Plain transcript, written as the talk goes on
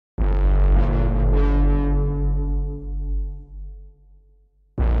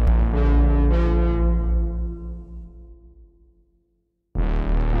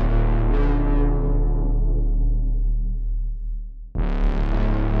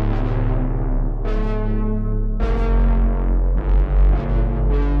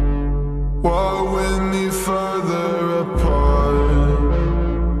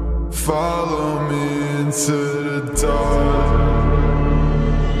daughter.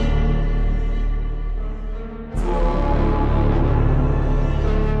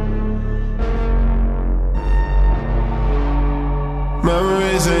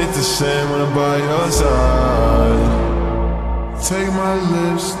 Memories ain't the same when I'm by your side. Take my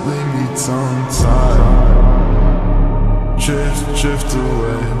lips, leave me tongue-tied. Drift, drift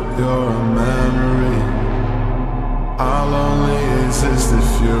away, you're a memory. I'll only exist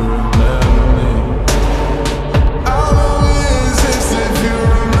if you remember me. I'll only exist if you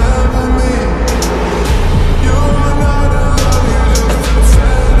remember me. You're not in love, you just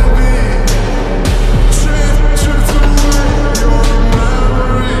pretend to be. Drift, drift away, you're a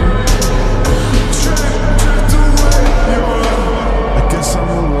memory. Drift, drift away, you're a... I guess I'm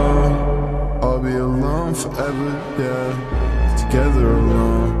alone, I'll be alone forever, yeah. Together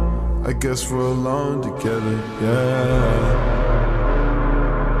alone, I guess we're alone together, yeah.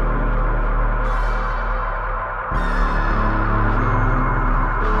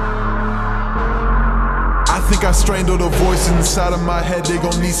 I think I strangled a voice inside of my head. They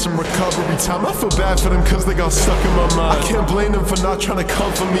gon' need some recovery time. I feel bad for them cause they got stuck in my mind. I can't blame them for not trying to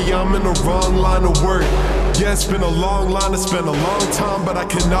comfort me. I'm in the wrong line of work. Yeah, it's been a long line, it's been a long time, but I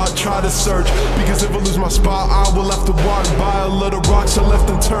cannot try to search, because if I lose my spot, I will have to walk by a lot of rocks I left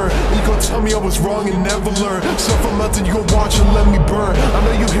and turn. You gon' tell me I was wrong and never learn. So if I'm melting, you gon' watch and let me burn. I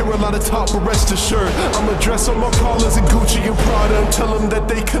know you hear a lot of talk, but rest assured, I'ma dress up my collars in Gucci and Prada and tell them that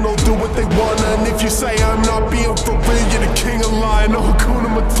they can all do what they want. And if you say I'm not being for real, you're the king of lying. No Hakuna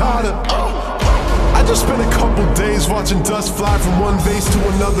Matata. I just spent a couple days watching dust fly from one vase to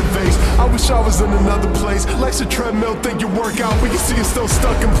another vase. I wish I was in another place. Life's a treadmill, think you work out, but you see you're still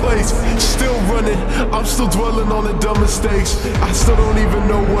stuck in place. Still running, I'm still dwelling on the dumb mistakes. I still don't even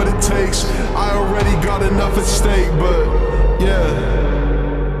know what it takes. I already got enough at stake, but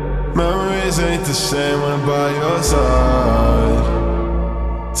yeah. Memories ain't the same when I'm by your side.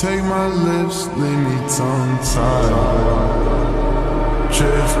 Take my lips, leave me tongue-tied.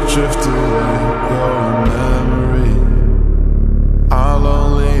 Drift, drift away, you're a memory. I'll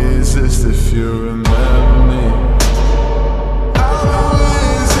only exist if you remember me. I'll only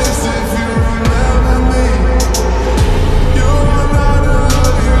exist if you remember me. You're not in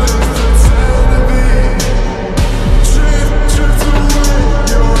love, you just pretend to be. Drift, drift away,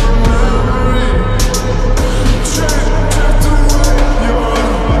 you're a memory. Drift, drift away, you're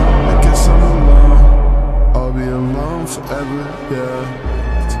a... I guess I'm alone, I'll be alone forever, yeah.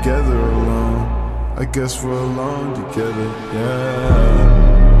 Together alone, I guess we're alone together, yeah.